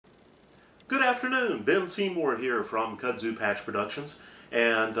Good afternoon, Ben Seymour here from Kudzu Patch Productions,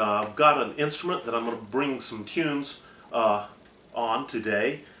 and I've got an instrument that I'm going to bring some tunes on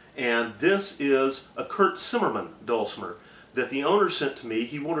today, and this is a Kurt Simmerman Dulcimer that the owner sent to me.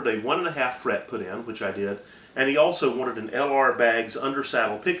 He wanted a 1.5 fret put in, which I did, and he also wanted an LR Baggs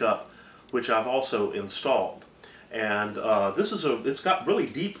undersaddle pickup, which I've also installed. And it's got really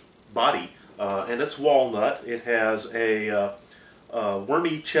deep body, and it's walnut. It has a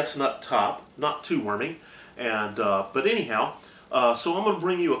wormy chestnut top, not too wormy, and but anyhow, so I'm going to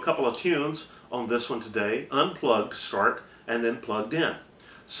bring you a couple of tunes on this one today, unplugged to start, and then plugged in.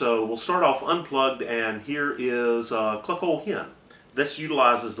 So we'll start off unplugged, and here is Cluck Ol Hen. This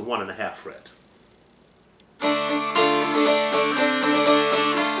utilizes the 1.5 fret.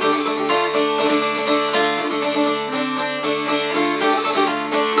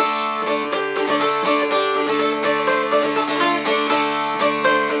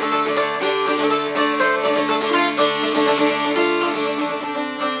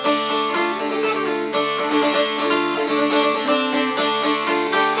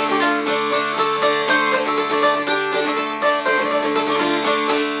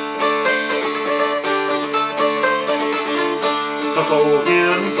 Cluck Ol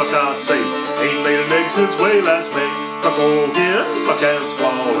Hen, pluck I say, ain't laid an egg since way last May. Cluck Ol Hen, pluck and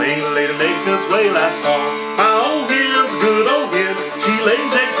squall, ain't laid an egg since way last fall. My old hen's a good old hen, she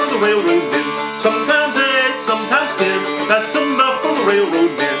lays eggs for the railroad men. Sometimes 8, sometimes 10, that's enough for the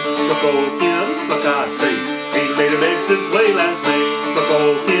railroad men. Cluck Ol Hen, pluck I say, ain't laid an egg since way last May. Cluck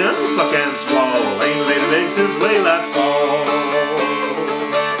Ol Hen, pluck and squall, ain't laid an egg since way last fall.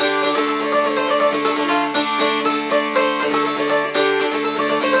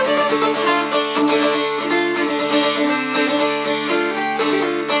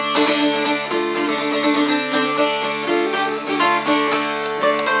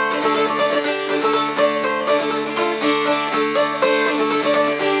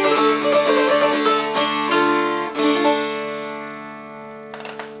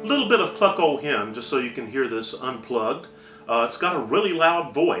 Bit of Cluck Ol Hen, just so you can hear this unplugged. It's got a really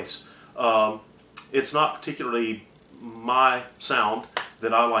loud voice. It's not particularly my sound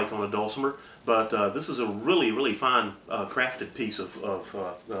that I like on a dulcimer, but this is a really fine crafted piece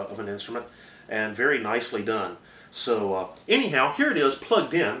of an instrument, and very nicely done. So anyhow, here it is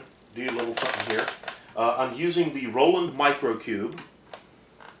plugged in. Do a little something here. I'm using the Roland Microcube,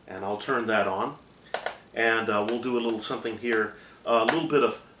 and I'll turn that on, and we'll do a little something here. A little bit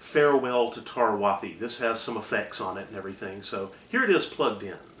of Farewell to Tarwathie. This has some effects on it and everything. So here it is plugged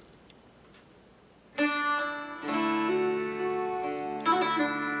in.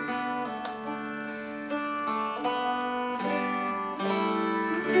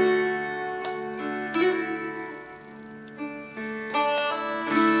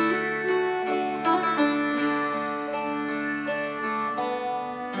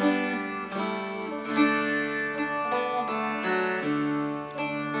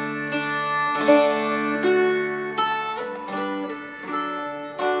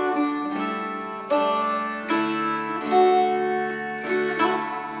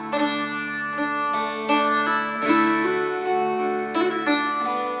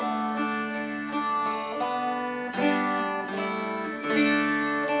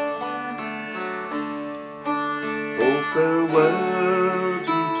 Farewell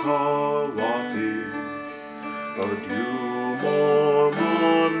to Tarwathie, adieu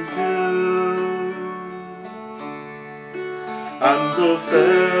Mormon hill, and the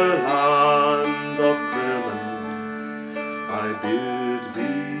fair land of Crillon, I bid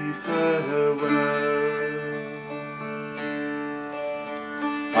thee farewell.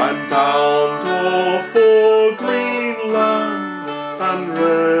 I'm bound off for Greenland and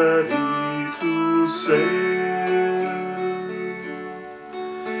ready to sail,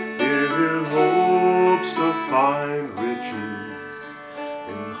 find riches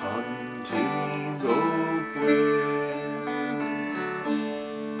in hunting the whale.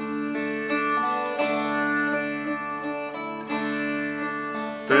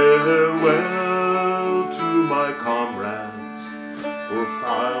 Farewell to my comrades, for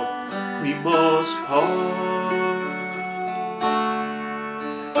while we must part,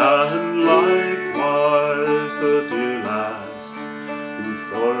 and likewise the dear lass who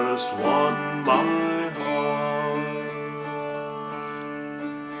first won my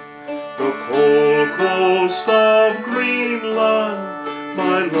cold coast of Greenland,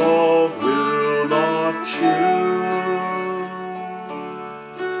 my love will not chill,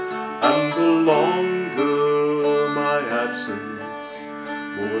 and the longer my absence,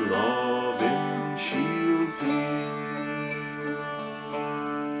 more loving she'll feel.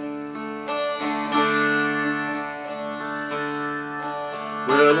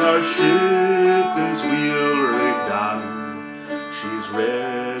 Well, our ship is wheel rigged and she's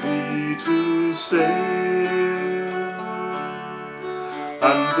ready to sail,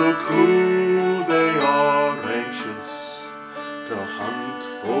 and the crew, they are anxious to hunt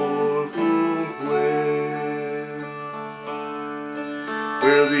for the whale.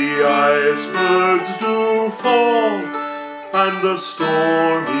 Where the icebergs do fall and the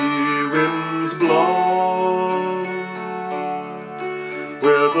stormy winds blow,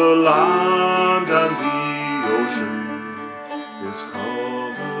 where the land and the ocean is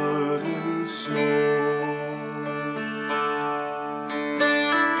covered in snow.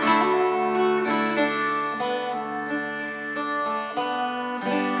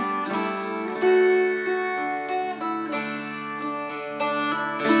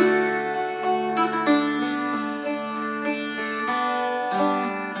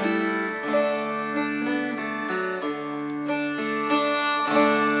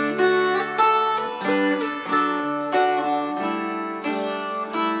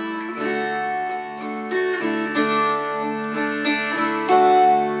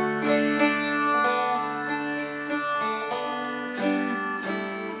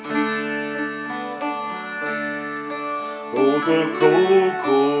 Oh, the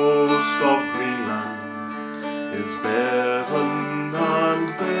coast of Greenland is barren and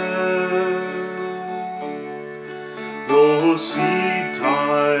bare. No seed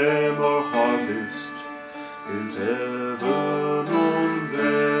time or harvest is ever known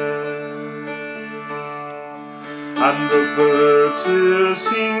there, and the birds here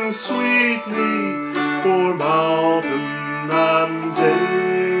sing sweetly for mountain and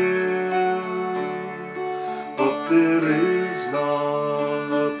dale, but there is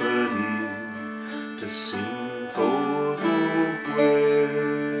not a birdie to sing for the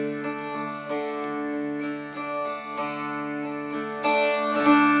whale.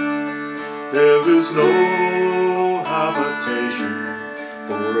 There is no habitation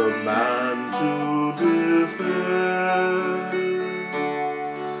for a man to live there,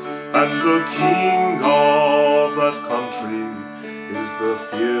 and the king of that country is the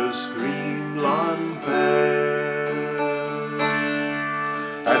fierce Greenland bear.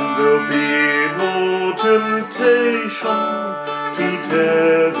 And there'll be no temptation to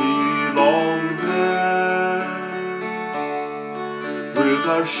tarry long there, with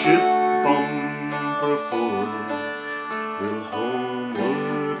our ship bumper full, we'll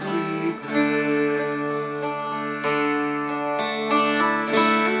homeward repair.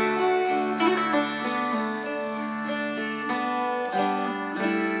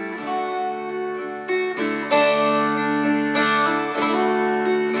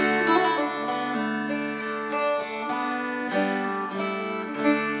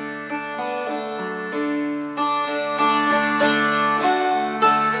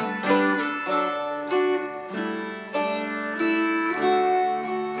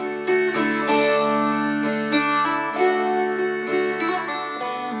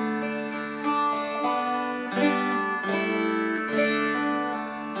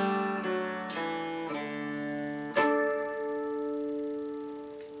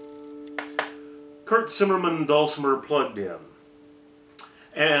 Kurt Simmerman Dulcimer plugged in.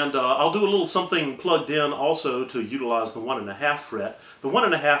 And I'll do a little something plugged in also to utilize the 1.5 fret. The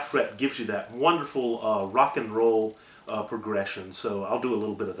 1.5 fret gives you that wonderful rock and roll progression, so I'll do a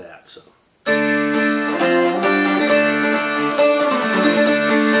little bit of that. So.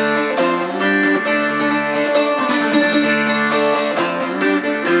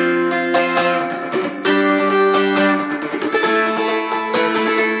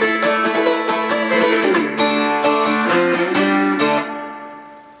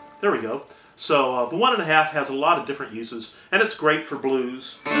 There we go. So the 1.5 has a lot of different uses, and it's great for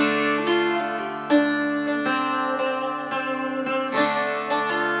blues.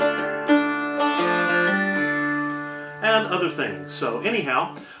 And other things. So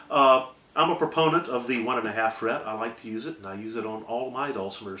anyhow, I'm a proponent of the 1.5 fret. I like to use it, and I use it on all my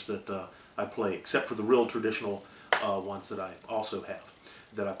dulcimers that I play, except for the real traditional ones that I also have,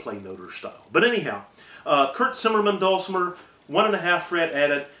 that I play noter style. But anyhow, Kurt Simmerman Dulcimer, 1.5 fret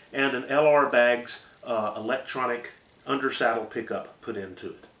added, and an LR Baggs electronic undersaddle pickup put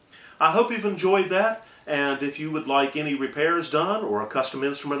into it. I hope you've enjoyed that, and if you would like any repairs done or a custom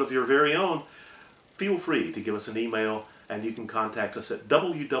instrument of your very own, feel free to give us an email, and you can contact us at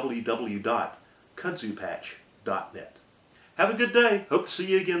www.kudzupatch.net. Have a good day. Hope to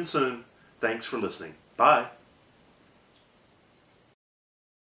see you again soon. Thanks for listening. Bye.